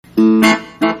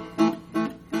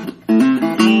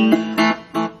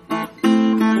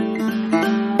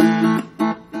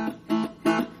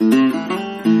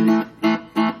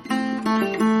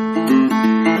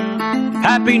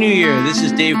New Year. This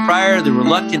is Dave Pryor, the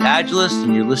Reluctant Agilist,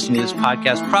 and you're listening to this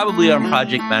podcast probably on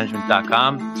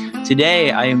projectmanagement.com.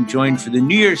 Today, I am joined for the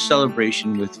New Year's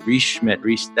celebration with Reese Schmidt.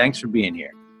 Reese, thanks for being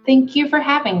here. Thank you for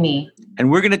having me.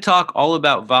 And we're going to talk all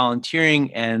about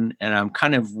volunteering, and I'm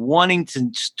kind of wanting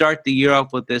to start the year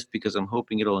off with this because I'm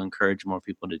hoping it'll encourage more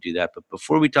people to do that. But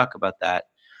before we talk about that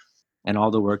and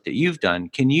all the work that you've done,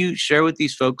 can you share with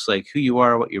these folks like who you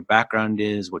are, what your background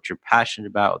is, what you're passionate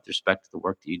about with respect to the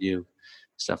work that you do,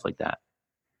 stuff like that?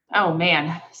 Oh,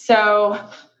 man. So,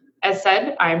 as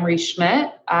said, I'm Reese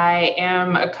Schmidt. I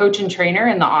am a coach and trainer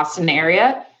in the Austin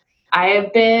area. I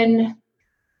have been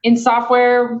in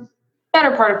software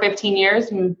better part of 15 years.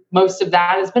 And most of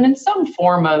that has been in some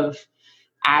form of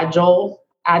agile-ish.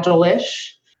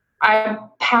 I'm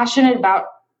passionate about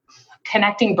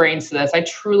connecting brains to this. I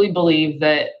truly believe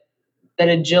that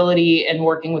agility and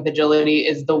working with agility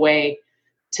is the way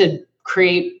to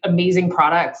create amazing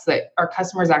products that our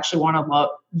customers actually want to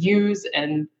use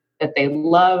and that they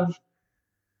love.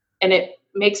 And it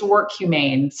makes work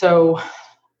humane. So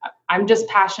I'm just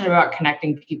passionate about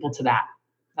connecting people to that.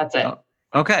 That's it.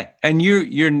 Okay. And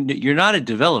you're not a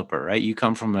developer, right? You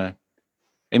come from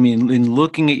in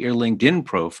looking at your LinkedIn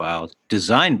profile,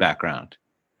 design background.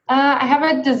 I have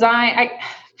a design. I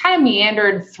kind of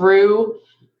meandered through.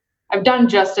 I've done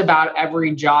just about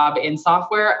every job in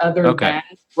software other than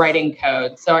writing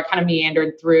code. So I kind of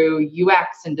meandered through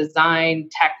UX and design,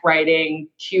 tech writing,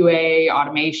 QA,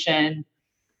 automation,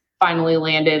 finally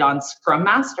landed on Scrum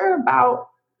Master about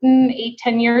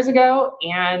 8-10 years ago,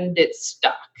 and it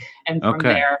stuck. And from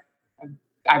there,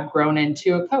 I've grown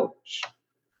into a coach.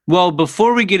 Well,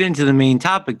 before we get into the main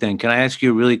topic then, can I ask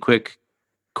you a really quick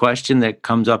question that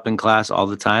comes up in class all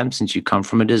the time since you come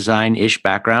from a design-ish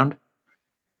background?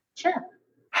 Sure.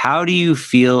 How do you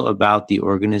feel about the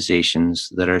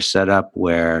organizations that are set up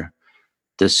where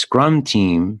the Scrum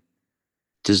team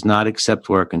does not accept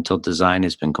work until design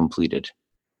has been completed?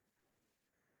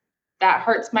 That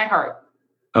hurts my heart.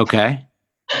 Okay.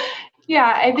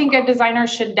 Yeah, I think a designer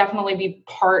should definitely be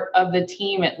part of the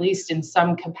team, at least in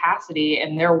some capacity,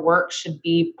 and their work should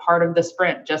be part of the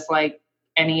sprint, just like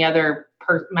any other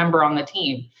member on the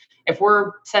team. If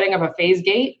we're setting up a phase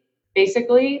gate,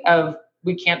 basically, of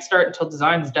we can't start until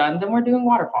design's done, then we're doing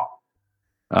waterfall.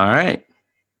 All right.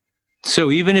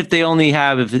 So even if they only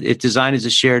have, if design is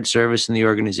a shared service in the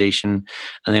organization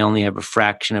and they only have a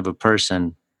fraction of a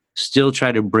person, still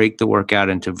try to break the work out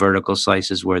into vertical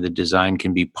slices where the design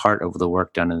can be part of the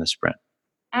work done in the sprint.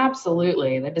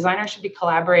 Absolutely. The designer should be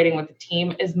collaborating with the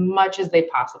team as much as they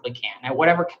possibly can at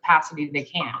whatever capacity they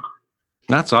can.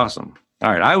 That's awesome.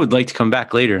 All right. I would like to come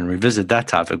back later and revisit that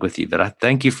topic with you, but I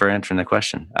thank you for answering the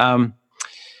question.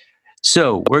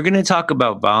 So we're going to talk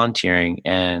about volunteering,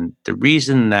 and the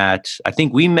reason that I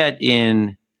think we met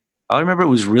I remember it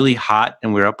was really hot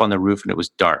and we were up on the roof and it was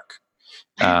dark.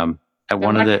 At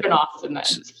one of the Austin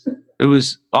then. It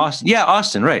was Austin. Yeah,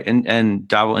 Austin, right. And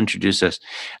Davo introduced us.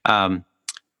 And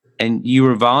you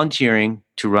were volunteering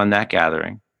to run that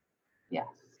gathering. Yeah.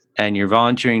 And you're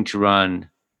volunteering to run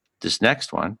this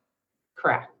next one.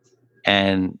 Correct.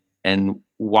 And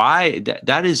why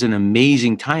that is an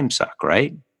amazing time suck,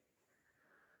 right?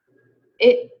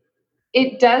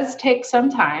 It does take some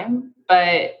time,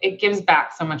 but it gives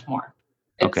back so much more.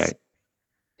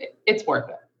 It's worth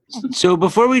it. So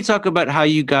before we talk about how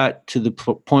you got to the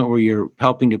point where you're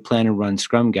helping to plan and run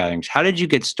Scrum gatherings, how did you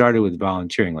get started with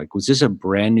volunteering? Like, was this a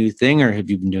brand new thing or have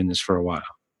you been doing this for a while?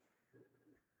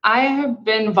 I have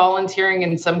been volunteering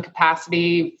in some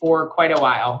capacity for quite a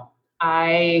while.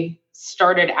 I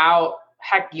started out,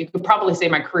 you could probably say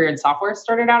my career in software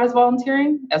started out as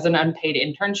volunteering as an unpaid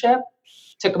internship.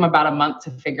 Took them about a month to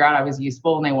figure out I was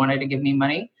useful and they wanted to give me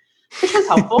money, which was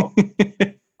helpful.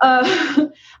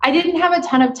 I didn't have a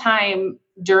ton of time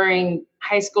during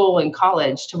high school and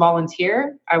college to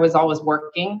volunteer. I was always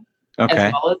working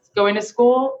as well as going to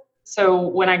school. So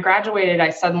when I graduated,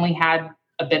 I suddenly had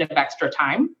a bit of extra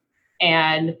time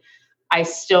and I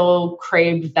still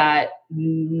craved that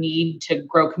need to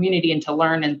grow community and to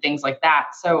learn and things like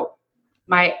that. So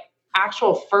my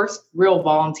actual first real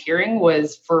volunteering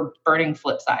was for Burning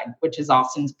Flipside, which is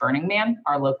Austin's Burning Man,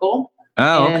 our local.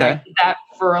 Oh, and I did that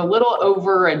for a little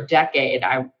over a decade.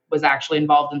 I was actually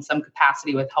involved in some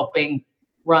capacity with helping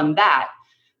run that.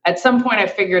 At some point, I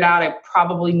figured out I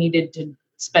probably needed to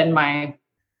spend my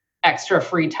extra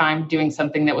free time doing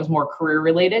something that was more career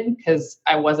related because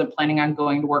I wasn't planning on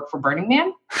going to work for Burning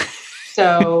Man.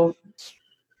 So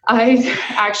I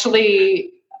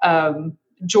actually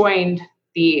joined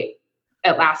the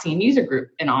Atlassian user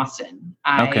group in Austin.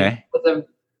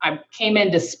 I came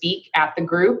in to speak at the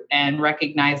group and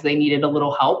recognized they needed a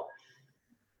little help.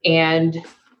 and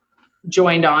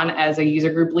joined on as a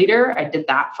user group leader. I did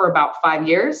that for about 5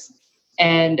 years.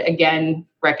 And again,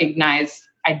 recognized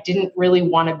I didn't really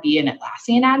want to be an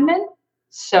Atlassian admin.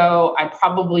 So I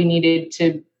probably needed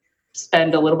to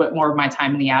spend a little bit more of my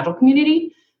time in the Agile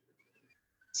community.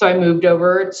 So I moved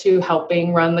over to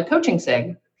helping run the coaching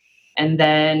SIG, and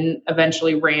then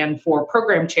eventually ran for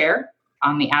program chair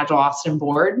on the Agile Austin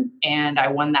board, and I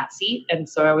won that seat. And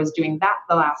so I was doing that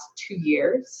the last 2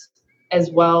 years,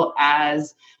 as well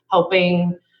as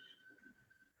helping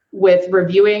with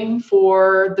reviewing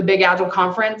for the big Agile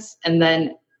conference. And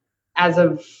then as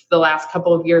of the last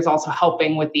couple of years, also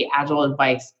helping with the Agile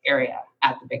advice area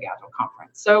at the big Agile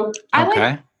conference. So I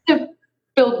like to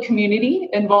build community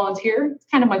and volunteer. It's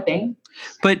kind of my thing.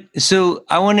 But so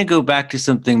I want to go back to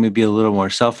something maybe a little more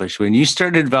selfish. When you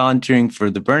started volunteering for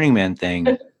the Burning Man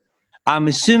thing, I'm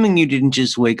assuming you didn't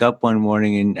just wake up one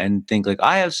morning and think like,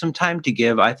 I have some time to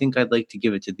give. I think I'd like to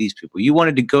give it to these people. You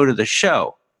wanted to go to the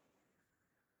show,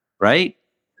 right?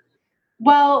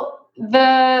 Well,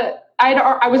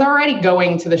 I was already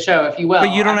going to the show, if you will.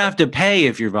 But you don't have to pay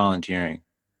if you're volunteering.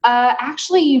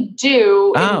 Actually, you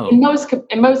do in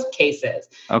most cases.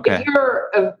 Okay. If you're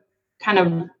a kind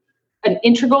of an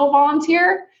integral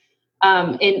volunteer,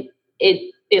 at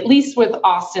least with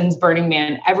Austin's Burning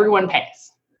Man, everyone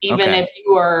pays. Even if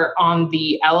you are on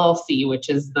the LLC, which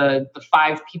is the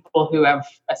 5 people who have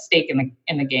a stake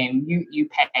in the game, you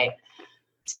pay.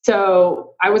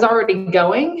 So I was already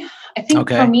going. I think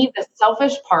for me, the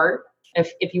selfish part,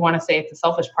 if you want to say it's the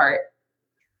selfish part,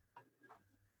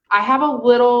 I have a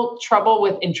little trouble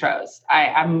with intros.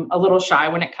 I'm a little shy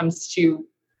when it comes to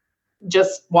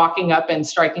just walking up and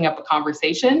striking up a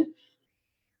conversation.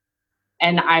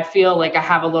 And I feel like I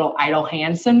have a little idle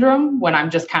hand syndrome when I'm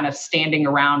just kind of standing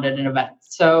around at an event.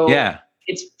 So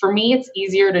for me, it's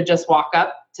easier to just walk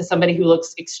up to somebody who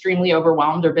looks extremely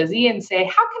overwhelmed or busy and say,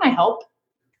 how can I help?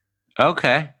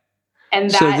 Okay.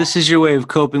 And so this is your way of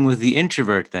coping with the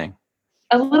introvert thing?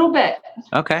 A little bit.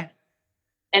 Okay.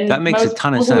 And that makes a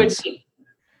ton of sense.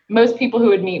 Most people who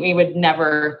would meet me would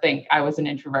never think I was an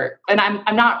introvert. And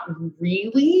I'm not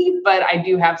really, but I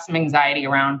do have some anxiety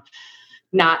around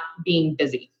not being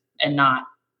busy and not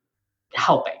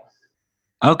helping.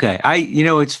 Okay.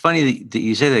 It's funny that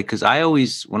you say that, because I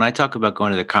always, when I talk about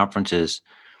going to the conferences,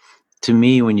 to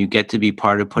me, when you get to be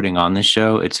part of putting on the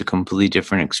show, it's a completely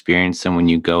different experience than when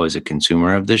you go as a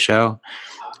consumer of the show.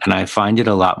 And I find it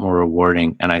a lot more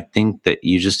rewarding. And I think that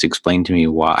you just explained to me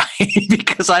why,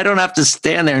 because I don't have to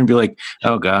stand there and be like,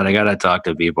 oh God, I got to talk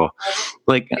to people.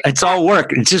 Like, it's all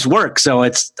work. It's just work. So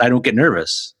I don't get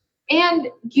nervous. And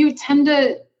you tend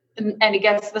to, and I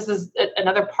guess this is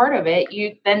another part of it,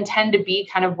 you then tend to be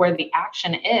kind of where the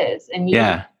action is. And you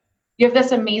have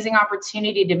this amazing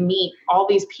opportunity to meet all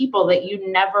these people that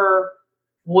you never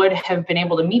would have been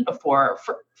able to meet before.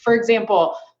 For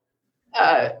example,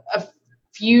 a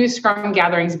few Scrum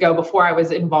gatherings ago, before I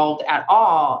was involved at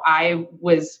all, I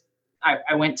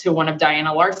went to one of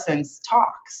Diana Larson's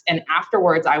talks, and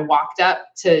afterwards I walked up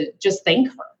to just thank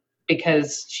her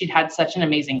because she'd had such an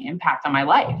amazing impact on my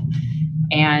life.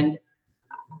 And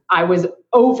I was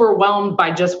overwhelmed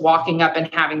by just walking up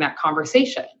and having that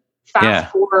conversation.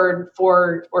 Fast forward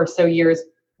 4 or so years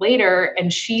later,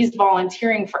 and she's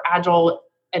volunteering for Agile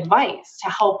advice to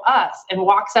help us and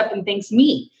walks up and thanks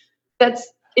me. That's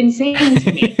insane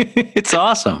to me. It's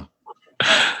awesome.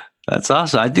 That's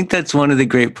awesome. I think that's one of the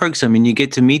great perks. I mean, you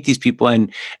get to meet these people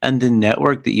and the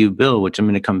network that you build, which I'm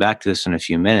going to come back to this in a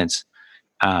few minutes.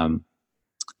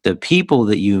 The people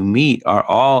that you meet are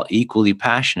all equally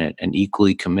passionate and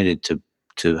equally committed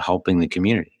to helping the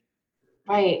community.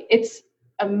 Right. It's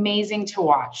amazing to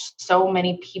watch so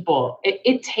many people.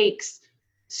 It takes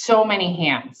so many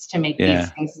hands to make these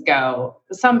things go.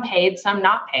 Some paid, some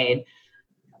not paid,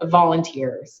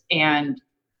 volunteers. And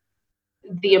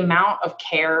the amount of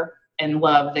care and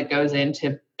love that goes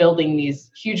into building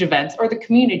these huge events, or the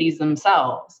communities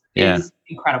themselves, is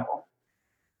incredible.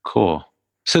 Cool.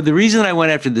 So the reason I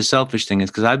went after the selfish thing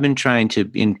is because I've been trying to,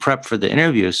 in prep for the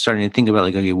interview, starting to think about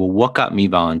like, okay, well, what got me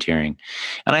volunteering?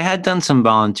 And I had done some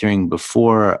volunteering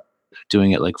before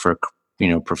doing it like for,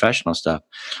 professional stuff.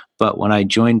 But when I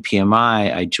joined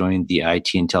PMI, I joined the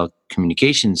IT and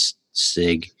telecommunications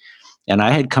SIG, and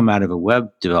I had come out of a web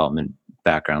development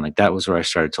background. Like that was where I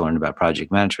started to learn about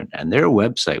project management, and their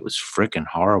website was freaking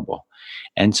horrible.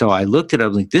 And so I looked at it, I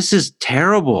was like, this is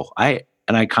terrible.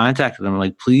 And I contacted them,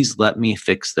 like, please let me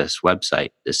fix this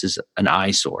website. This is an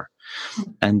eyesore.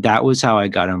 And that was how I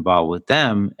got involved with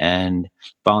them and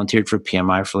volunteered for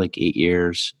PMI for like 8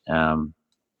 years.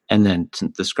 And then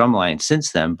the Scrum Alliance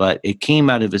since then. But it came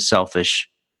out of a selfish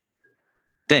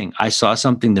thing. I saw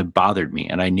something that bothered me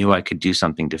and I knew I could do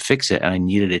something to fix it and I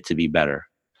needed it to be better.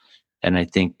 And I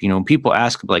think, when people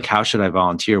ask like, how should I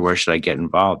volunteer? Where should I get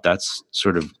involved? That's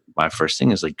sort of my first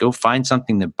thing is like, go find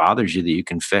something that bothers you that you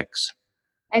can fix.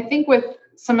 I think with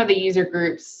some of the user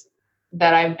groups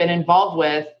that I've been involved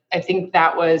with, I think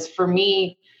that was for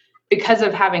me because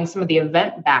of having some of the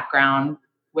event background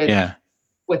Yeah.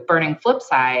 with Burning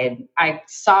Flipside. I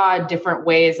saw different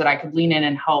ways that I could lean in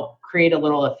and help create a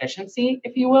little efficiency,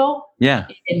 if you will, Yeah.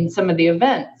 in some of the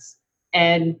events.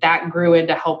 And that grew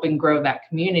into helping grow that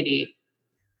community.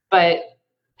 But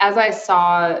as I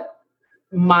saw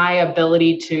my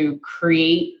ability to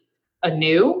create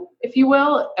anew, if you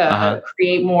will,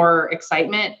 create more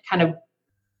excitement kind of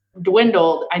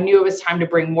dwindled, I knew it was time to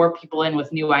bring more people in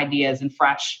with new ideas and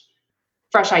fresh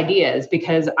ideas,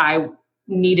 because I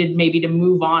needed maybe to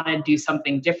move on and do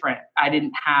something different. I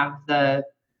didn't have the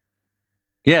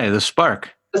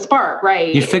spark. The spark,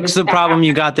 right? You fix the problem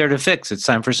you got there to fix. It's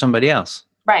time for somebody else.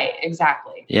 Right,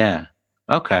 exactly. Yeah.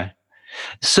 Okay.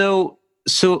 So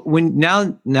when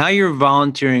now you're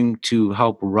volunteering to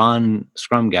help run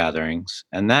Scrum gatherings,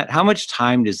 and how much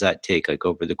time does that take, like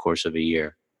over the course of a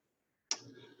year?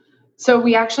 So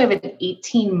we actually have an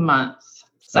 18-month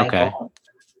cycle. Okay.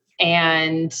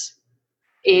 And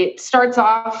it starts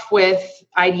off with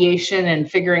ideation and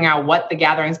figuring out what the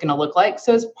gathering is going to look like.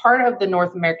 So as part of the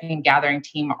North American Gathering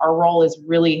team, our role is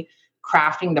really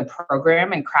crafting the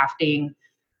program and crafting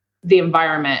the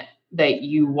environment that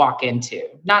you walk into,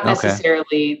 not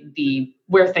necessarily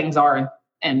where things are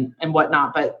and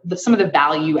whatnot, but some of the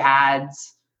value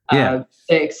adds, the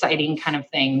exciting kind of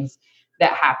things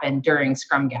that happen during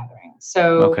Scrum gathering.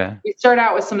 So we start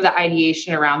out with some of the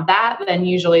ideation around that. Then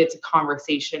usually it's a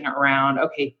conversation around,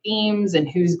 themes and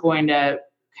who's going to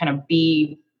kind of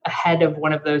be ahead of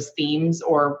one of those themes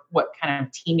or what kind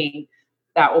of teaming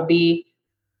that will be.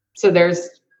 So there's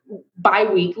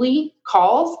bi-weekly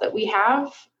calls that we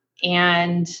have.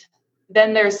 And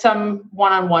then there's some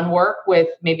one-on-one work with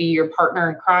maybe your partner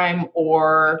in crime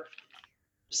or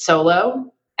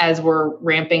solo as we're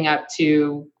ramping up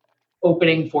to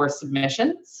opening for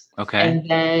submissions. Okay. And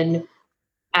then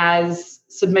as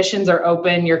submissions are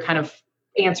open, you're kind of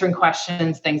answering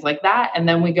questions, things like that. And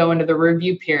then we go into the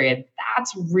review period.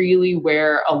 That's really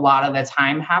where a lot of the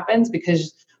time happens,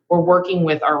 because we're working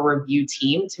with our review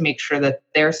team to make sure that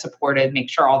they're supported, make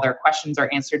sure all their questions are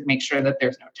answered, make sure that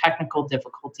there's no technical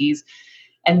difficulties.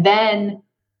 And then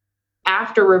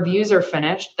after reviews are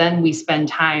finished, then we spend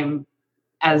time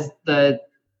as the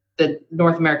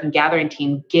North American Gathering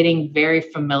team getting very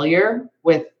familiar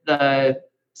with the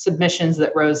submissions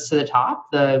that rose to the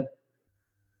top,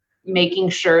 making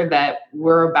sure that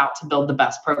we're about to build the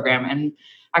best program. And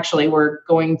actually, we're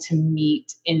going to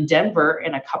meet in Denver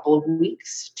in a couple of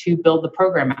weeks to build the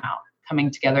program out,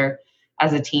 coming together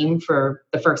as a team for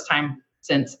the first time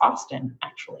since Austin,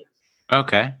 actually.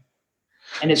 Okay.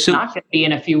 And it's not going to be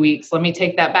in a few weeks. Let me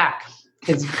take that back,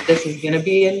 because this is going to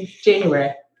be in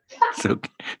January. It's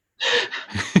okay.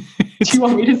 Do you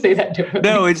want me to say that differently?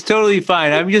 No, it's totally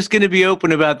fine. I'm just going to be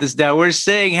open about this now. We're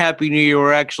saying Happy New Year.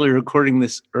 We're actually recording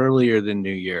this earlier than New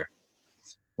Year.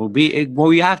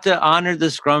 We have to honor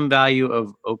the Scrum value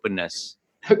of openness.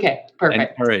 Okay, perfect.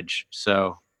 And courage.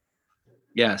 So,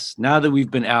 yes, now that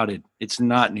we've been outed, it's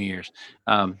not New Year's.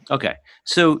 Okay,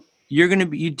 so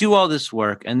you do all this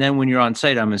work, and then when you're on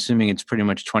site, I'm assuming it's pretty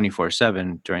much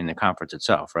 24/7 during the conference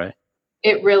itself, right?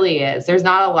 It really is. There's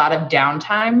not a lot of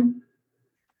downtime,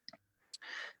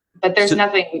 but there's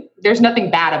nothing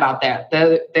bad about that.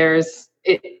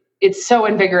 It's so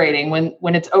invigorating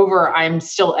when it's over. I'm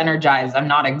still energized. I'm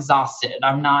not exhausted.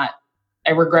 I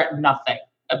regret nothing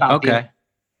about it.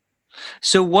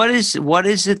 So what is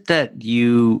it that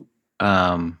you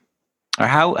or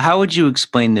how would you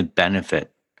explain the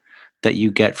benefit that you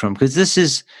get from, because this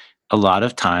is a lot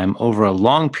of time over a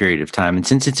long period of time. And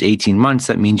since it's 18 months,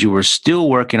 that means you were still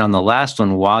working on the last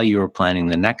one while you were planning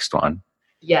the next one.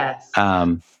 Yes.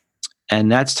 And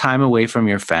that's time away from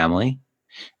your family,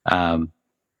 time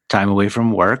away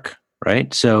from work,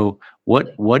 right? So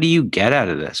what do you get out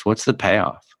of this? What's the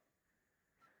payoff?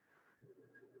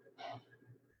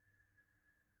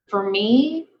 For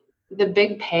me, the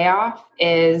big payoff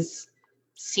is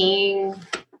seeing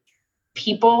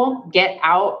people get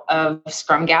out of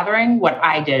Scrum gathering what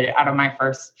I did out of my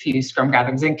first few Scrum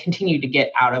gatherings and continue to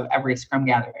get out of every Scrum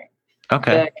gathering.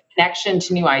 Okay. The connection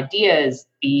to new ideas,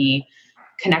 the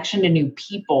connection to new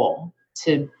people,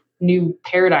 to new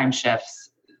paradigm shifts.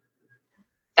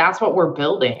 That's what we're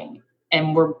building.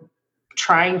 And we're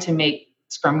trying to make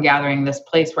Scrum gathering this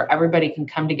place where everybody can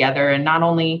come together and not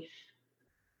only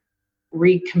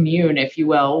recommune, if you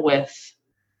will, with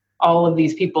all of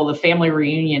these people, the family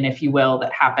reunion, if you will,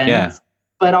 that happens, Yeah.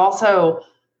 but also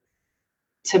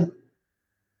to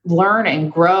learn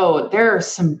and grow. There are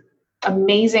some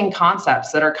amazing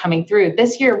concepts that are coming through.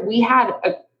 This year, we had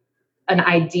an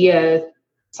idea.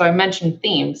 So I mentioned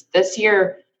themes. This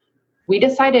year, we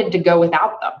decided to go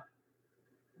without them.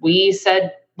 We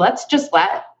said, let's just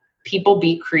let people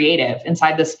be creative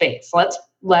inside the space. Let's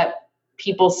let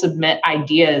people submit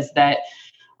ideas that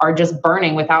are just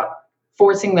burning without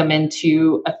forcing them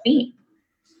into a theme.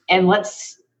 And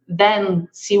let's then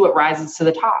see what rises to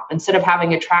the top. Instead of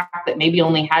having a track that maybe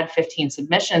only had 15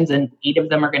 submissions and 8 of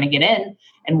them are going to get in,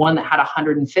 and one that had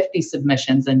 150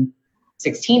 submissions and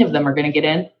 16 of them are going to get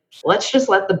in, let's just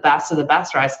let the best of the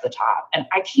best rise to the top. And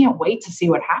I can't wait to see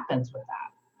what happens with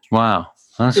that. Wow.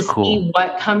 That's to cool. see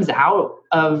what comes out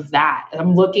of that.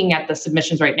 I'm looking at the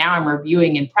submissions right now. I'm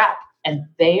reviewing in prep, and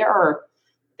there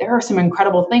are some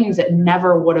incredible things that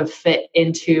never would have fit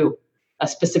into a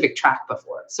specific track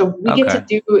before. So we get to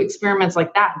do experiments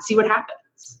like that and see what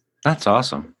happens. That's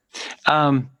awesome.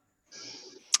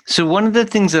 So one of the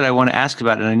things that I want to ask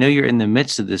about, and I know you're in the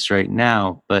midst of this right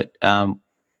now, but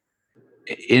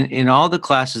in all the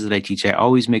classes that I teach, I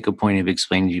always make a point of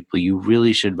explaining to people, you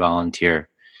really should volunteer.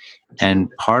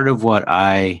 And part of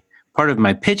my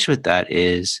pitch with that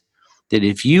is that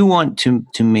if you want to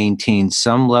maintain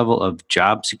some level of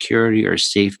job security or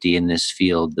safety in this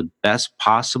field, the best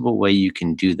possible way you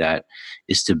can do that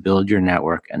is to build your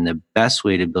network. And the best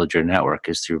way to build your network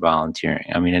is through volunteering.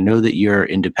 I mean, I know that you're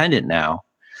independent now,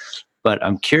 but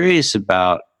I'm curious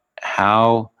about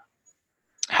how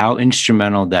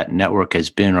instrumental that network has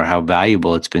been, or how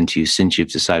valuable it's been to you since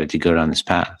you've decided to go down this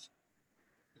path.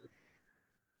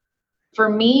 For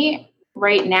me,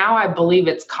 right now, I believe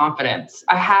it's confidence.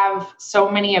 I have so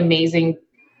many amazing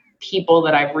people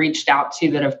that I've reached out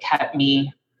to that have kept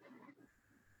me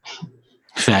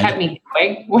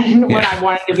going when I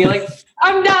wanted to be like,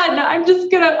 I'm done. I'm just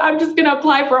gonna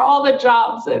apply for all the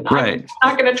jobs, and I'm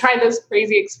not gonna try this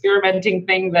crazy experimenting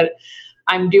thing that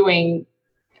I'm doing.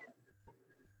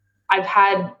 I've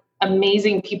had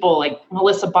amazing people like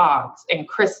Melissa Boggs and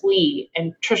Chris Lee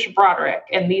and Trisha Broderick,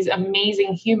 and these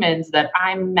amazing humans that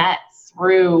I met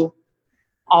through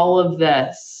all of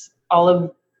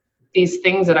these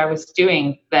things that I was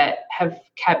doing that have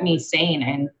kept me sane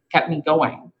and kept me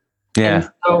going. Yeah.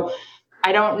 And so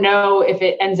I don't know if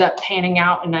it ends up panning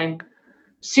out and I'm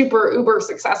super uber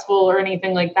successful or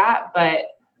anything like that, but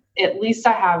at least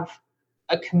I have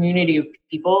a community of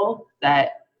people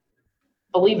that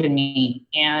believe in me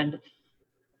and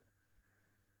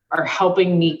are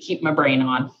helping me keep my brain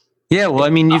on. Yeah, well, I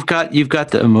mean, you've got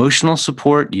the emotional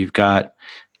support.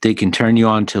 They can turn you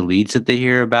on to leads that they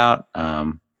hear about.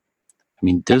 I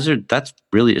mean, that's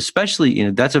really,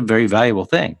 especially, that's a very valuable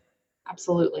thing.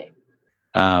 Absolutely.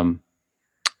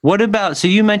 What about, so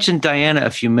you mentioned Diana a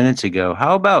few minutes ago.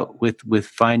 How about with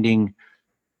finding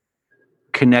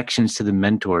connections to the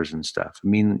mentors and stuff? I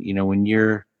mean,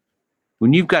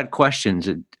 when you've got questions,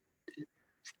 are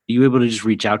you able to just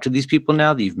reach out to these people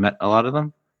now that you've met a lot of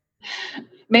them?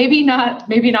 Maybe not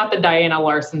the Diana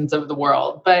Larsons of the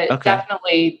world, but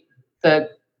definitely the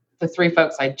 3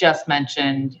 folks I just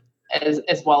mentioned,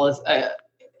 as well as a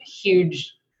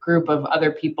huge group of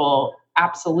other people.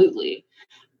 Absolutely.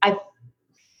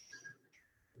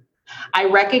 I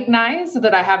recognize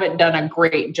that I haven't done a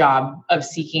great job of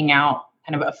seeking out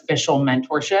kind of official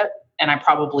mentorship, and I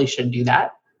probably should do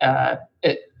that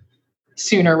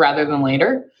sooner rather than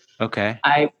later. Okay.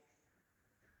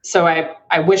 So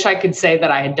I wish I could say that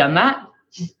I had done that.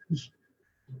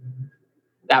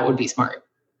 That would be smart.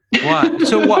 Why?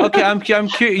 So okay, I'm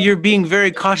curious. You're being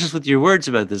very cautious with your words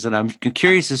about this, and I'm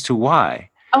curious as to why.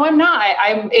 Oh, I'm not.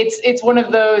 It's one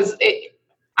of those.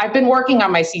 I've been working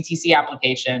on my CTC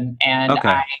application, and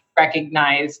I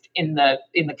recognized in the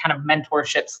kind of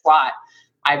mentorship slot,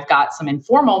 I've got some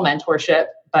informal mentorship,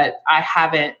 but I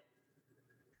haven't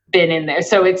been in there.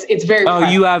 So it's very. Oh,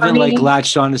 you haven't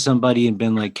latched onto somebody and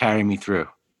been like, carry me through.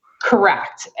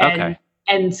 Correct.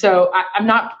 And so I'm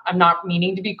not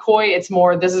meaning to be coy. It's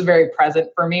more, this is very present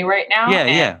for me right now.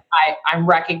 Yeah. I'm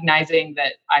recognizing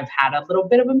that I've had a little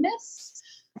bit of a miss.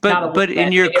 But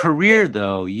in your career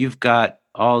though, you've got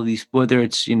all these, whether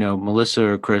it's, Melissa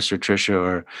or Chris or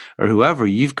Trisha or whoever,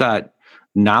 you've got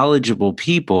knowledgeable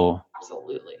people.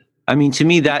 Absolutely. I mean, to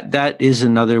me, that is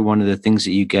another one of the things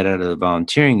that you get out of the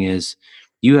volunteering is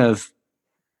you have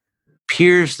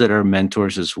peers that are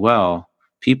mentors as well,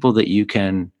 people that you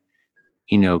can,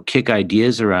 kick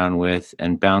ideas around with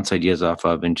and bounce ideas off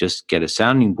of and just get a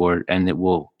sounding board, and it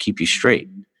will keep you straight.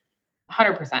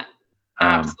 100%.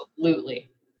 Absolutely.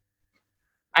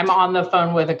 I'm on the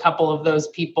phone with a couple of those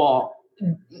people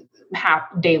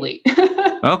daily.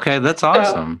 Okay, that's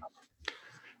awesome.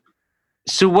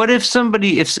 So what if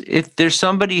somebody, if there's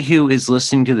somebody who is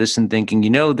listening to this and thinking,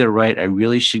 they're right, I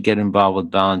really should get involved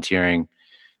with volunteering.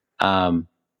 Because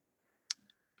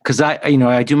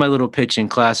I do my little pitch in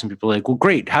class and people are like, well,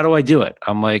 great, how do I do it?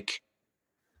 I'm like,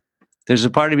 there's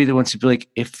a part of me that wants to be like,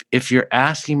 if you're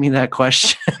asking me that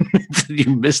question,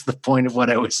 you missed the point of what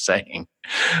I was saying.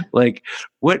 Like,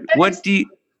 what do you,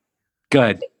 go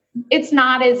ahead. It's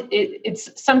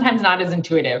sometimes not as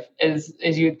intuitive as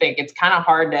you would think. It's kind of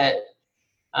hard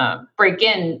to break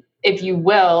in, if you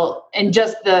will, and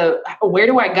just where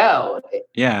do I go?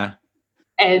 Yeah.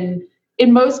 And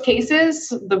in most cases,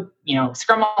 the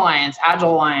Scrum Alliance,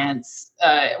 Agile Alliance,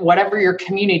 whatever your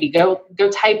community, go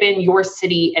type in your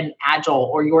city in Agile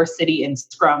or your city in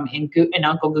Scrum in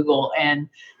Uncle Google, and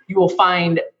you will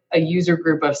find a user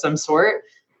group of some sort.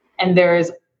 And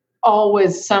there's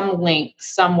always some link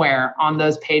somewhere on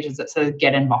those pages that says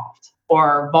get involved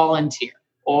or volunteer,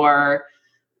 or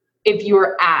if you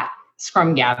were at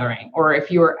Scrum Gathering or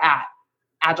if you were at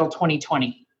Agile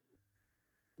 2020,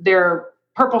 they're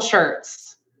purple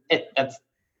shirts. That's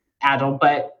Agile,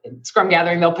 but Scrum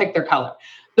Gathering, they'll pick their color.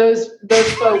 Those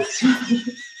folks,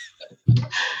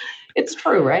 it's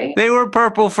true, right? They were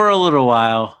purple for a little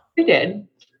while. They did.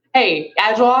 Hey,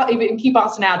 Agile, even Keep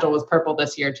Austin Agile was purple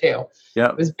this year too. Yeah,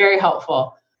 it was very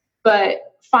helpful.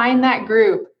 But find that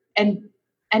group and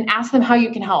ask them how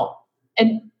you can help,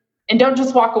 and don't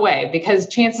just walk away, because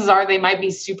chances are they might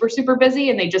be super, super busy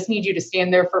and they just need you to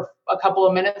stand there for a couple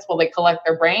of minutes while they collect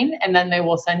their brain, and then they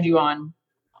will send you on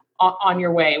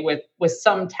your way with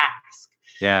some task.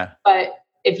 Yeah. But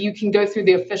if you can go through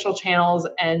the official channels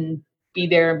and be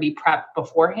there and be prepped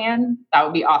beforehand, that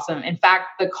would be awesome. In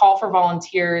fact, the call for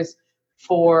volunteers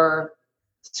for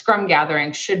Scrum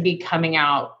Gathering should be coming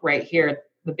out right here at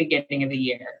the beginning of the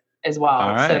year as well.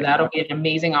 Right. So that'll be an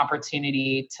amazing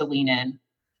opportunity to lean in.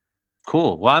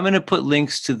 Cool. Well, I'm going to put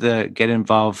links to the Get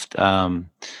Involved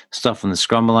stuff on the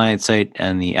Scrum Alliance site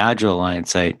and the Agile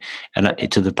Alliance site, and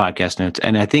to the podcast notes.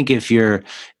 And I think if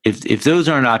those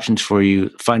aren't options for you,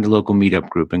 find a local meetup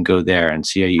group and go there and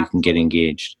see how you can get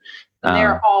engaged. And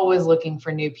they're always looking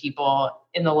for new people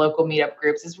in the local meetup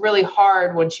groups. It's really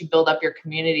hard once you build up your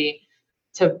community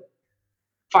to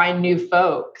find new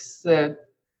folks. That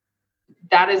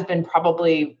has been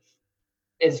probably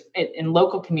is in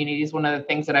local communities, one of the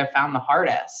things that I've found the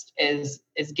hardest is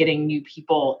getting new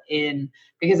people in,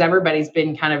 because everybody's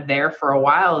been kind of there for a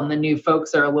while and the new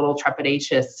folks are a little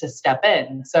trepidatious to step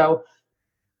in. So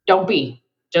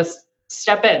just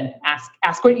step in,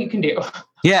 ask what you can do.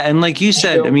 Yeah. And like you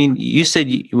said, you said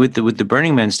with the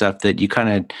Burning Man stuff that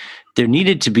there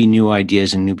needed to be new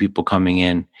ideas and new people coming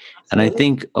in. Absolutely. And I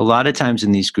think a lot of times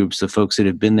in these groups, the folks that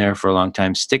have been there for a long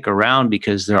time stick around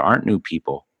because there aren't new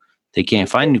people. They can't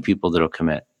find new people that'll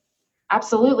commit.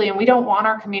 Absolutely. And we don't want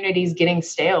our communities getting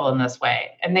stale in this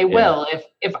way. And they will.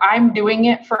 If I'm doing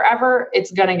it forever,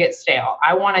 it's going to get stale.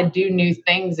 I want to do new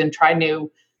things and try new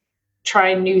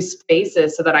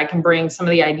spaces so that I can bring some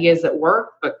of the ideas that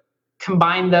work, but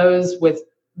combine those with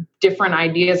different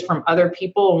ideas from other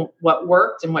people, what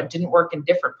worked and what didn't work in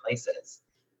different places.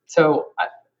 So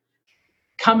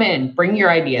come in, bring your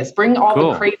ideas, bring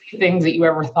all the crazy things that you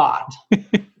ever thought.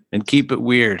 And keep it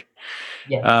weird.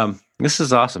 Yes. This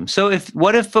is awesome. So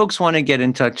what if folks want to get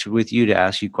in touch with you to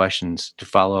ask you questions, to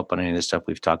follow up on any of the stuff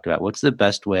we've talked about? What's the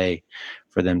best way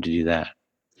for them to do that?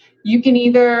 You can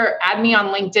either add me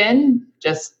on LinkedIn,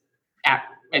 it's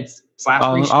 /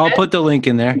 I'll put the link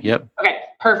in there. Yep. Okay,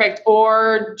 perfect.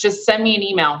 Or just send me an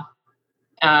email.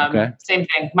 Same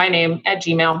thing, my name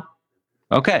 @gmail.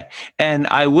 Okay. And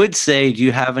I would say, do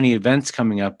you have any events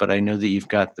coming up? But I know that you've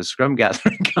got the Scrum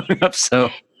Gathering coming up. So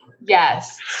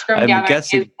yes, Scrum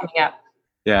Gathering is coming up.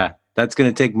 Yeah, that's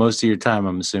going to take most of your time,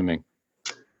 I'm assuming.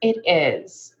 It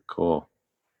is. Cool.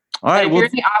 All right. If you're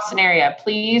in the Austin area,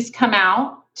 please come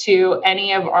out to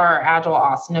any of our Agile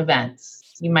Austin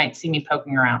events. You might see me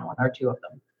poking around one or two of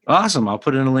them. Awesome. I'll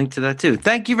put in a link to that too.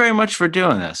 Thank you very much for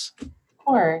doing this. Of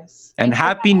course. And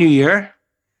Happy New Year.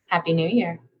 Happy New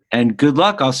Year. And good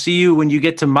luck. I'll see you when you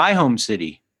get to my home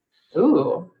city.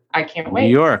 Ooh, I can't wait.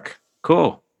 New York. Cool.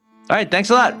 All right. Thanks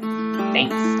a lot.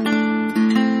 Thanks.